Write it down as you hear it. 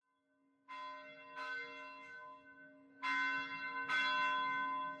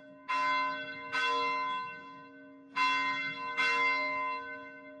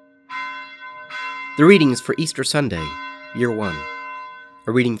The readings for Easter Sunday, Year 1.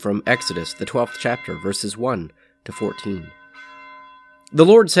 A reading from Exodus, the 12th chapter, verses 1 to 14. The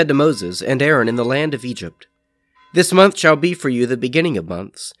Lord said to Moses and Aaron in the land of Egypt, "This month shall be for you the beginning of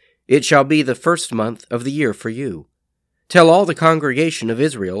months. It shall be the first month of the year for you. Tell all the congregation of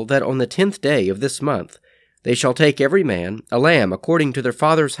Israel that on the 10th day of this month they shall take every man a lamb according to their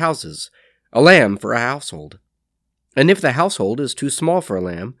fathers' houses, a lamb for a household. And if the household is too small for a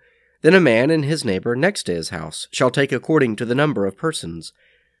lamb, then a man and his neighbor next to his house shall take according to the number of persons.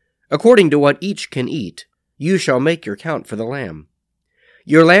 According to what each can eat, you shall make your count for the lamb.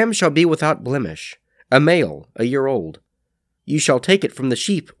 Your lamb shall be without blemish, a male, a year old. You shall take it from the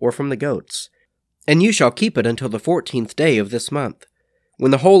sheep or from the goats, and you shall keep it until the 14th day of this month, when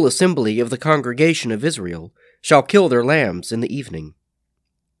the whole assembly of the congregation of Israel shall kill their lambs in the evening.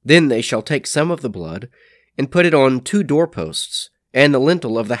 Then they shall take some of the blood and put it on 2 doorposts, and the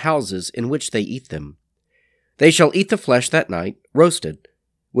lintel of the houses in which they eat them. They shall eat the flesh that night, roasted.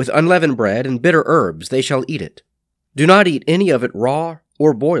 With unleavened bread and bitter herbs they shall eat it. Do not eat any of it raw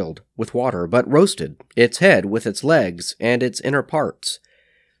or boiled with water, but roasted, its head with its legs and its inner parts.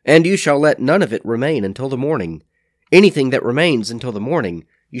 And you shall let none of it remain until the morning. Anything that remains until the morning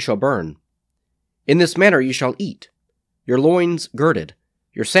you shall burn. In this manner you shall eat, your loins girded,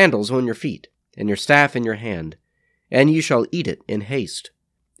 your sandals on your feet, and your staff in your hand, and you shall eat it in haste.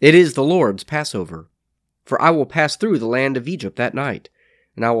 It is the Lord's Passover. For I will pass through the land of Egypt that night,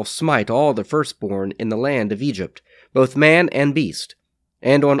 and I will smite all the firstborn in the land of Egypt, both man and beast,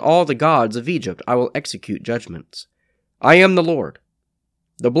 and on all the gods of Egypt I will execute judgments. I am the Lord.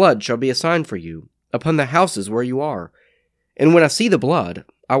 The blood shall be a sign for you upon the houses where you are, and when I see the blood,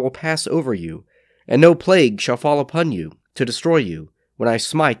 I will pass over you, and no plague shall fall upon you to destroy you when I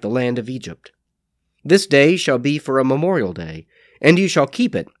smite the land of Egypt. This day shall be for a memorial day, and you shall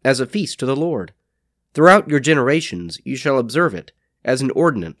keep it as a feast to the Lord. Throughout your generations you shall observe it as an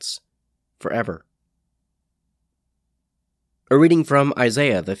ordinance forever." A reading from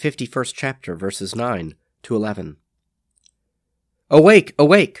Isaiah, the 51st chapter, verses 9 to 11. Awake,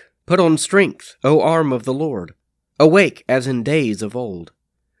 awake, put on strength, O arm of the Lord. Awake as in days of old,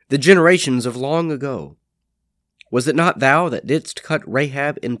 the generations of long ago. Was it not thou that didst cut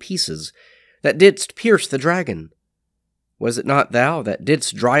Rahab in pieces, that didst pierce the dragon? Was it not thou that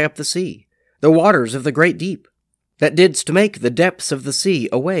didst dry up the sea, the waters of the great deep, that didst make the depths of the sea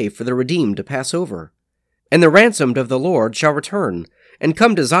a way for the redeemed to pass over? And the ransomed of the Lord shall return, and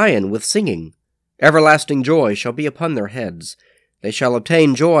come to Zion with singing. Everlasting joy shall be upon their heads. They shall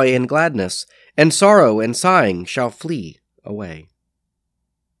obtain joy and gladness, and sorrow and sighing shall flee away.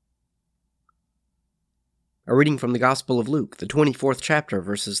 A reading from the Gospel of Luke, the 24th chapter,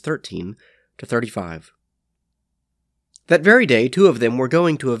 verses 13 to 35. That very day 2 of them were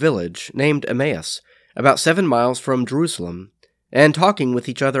going to a village named Emmaus, about 7 miles from Jerusalem, and talking with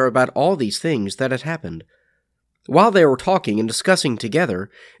each other about all these things that had happened. While they were talking and discussing together,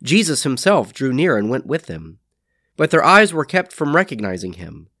 Jesus himself drew near and went with them. But their eyes were kept from recognizing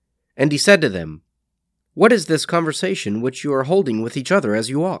him. And he said to them, "What is this conversation which you are holding with each other as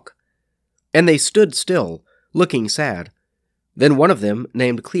you walk?" And they stood still, looking sad. Then one of them,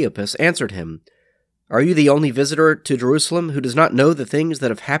 named Cleopas, answered him, "Are you the only visitor to Jerusalem who does not know the things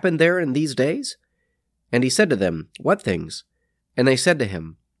that have happened there in these days?" And he said to them, "What things?" And they said to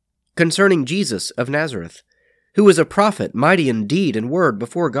him, "Concerning Jesus of Nazareth, who was a prophet, mighty in deed and word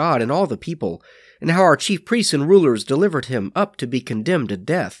before God and all the people, and how our chief priests and rulers delivered him up to be condemned to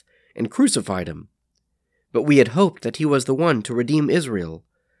death and crucified him. But we had hoped that he was the one to redeem Israel.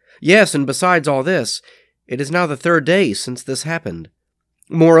 Yes, and besides all this, it is now the 3rd day since this happened.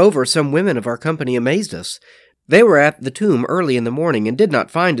 Moreover, some women of our company amazed us. They were at the tomb early in the morning and did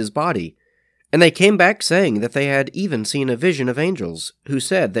not find his body. And they came back saying that they had even seen a vision of angels, who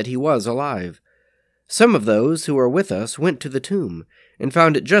said that he was alive. Some of those who were with us went to the tomb, and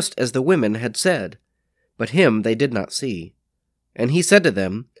found it just as the women had said, but him they did not see. And he said to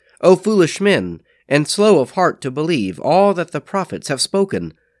them, O foolish men, and slow of heart to believe all that the prophets have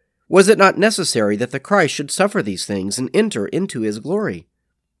spoken. Was it not necessary that the Christ should suffer these things and enter into his glory?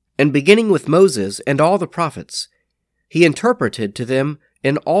 And beginning with Moses and all the prophets, he interpreted to them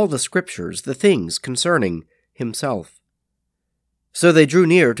in all the scriptures the things concerning himself. So they drew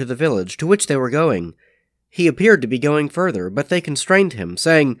near to the village to which they were going. He appeared to be going further, but they constrained him,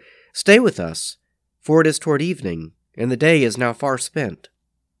 saying, Stay with us, for it is toward evening, and the day is now far spent.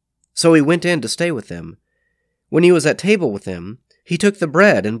 So he went in to stay with them. When he was at table with them, he took the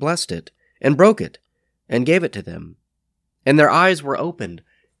bread and blessed it, and broke it, and gave it to them. And their eyes were opened,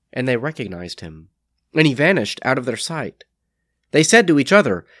 and they recognized him, and he vanished out of their sight. They said to each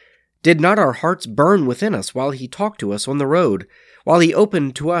other, Did not our hearts burn within us while he talked to us on the road, while he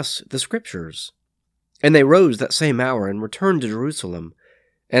opened to us the Scriptures? And they rose that same hour and returned to Jerusalem.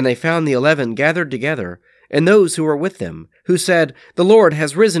 And they found the 11 gathered together, and those who were with them, who said, The Lord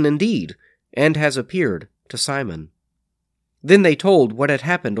has risen indeed, and has appeared to Simon. Then they told what had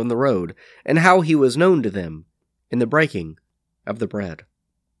happened on the road, and how he was known to them in the breaking of the bread.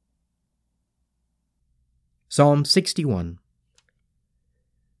 Psalm 61.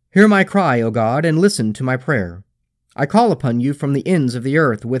 Hear my cry, O God, and listen to my prayer. I call upon you from the ends of the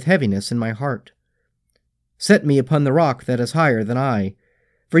earth with heaviness in my heart. Set me upon the rock that is higher than I,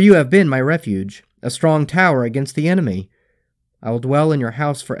 for you have been my refuge, a strong tower against the enemy. I will dwell in your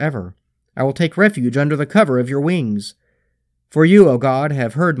house forever. I will take refuge under the cover of your wings. For you, O God,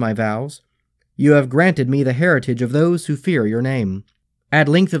 have heard my vows. You have granted me the heritage of those who fear your name. Add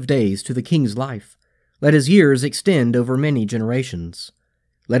length of days to the king's life. Let his years extend over many generations.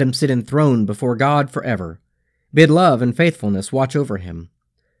 Let him sit enthroned before God forever. Bid love and faithfulness watch over him.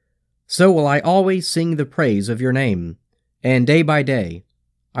 So will I always sing the praise of your name, and day by day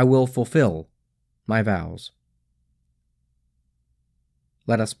I will fulfill my vows.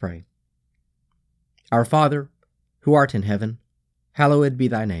 Let us pray. Our Father, who art in heaven, hallowed be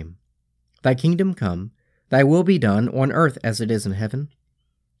thy name. Thy kingdom come, thy will be done on earth as it is in heaven.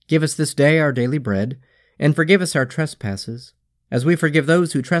 Give us this day our daily bread, and forgive us our trespasses, as we forgive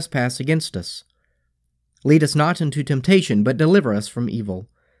those who trespass against us. Lead us not into temptation, but deliver us from evil.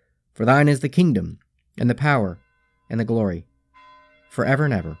 For thine is the kingdom, and the power, and the glory, forever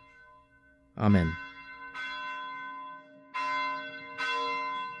and ever. Amen.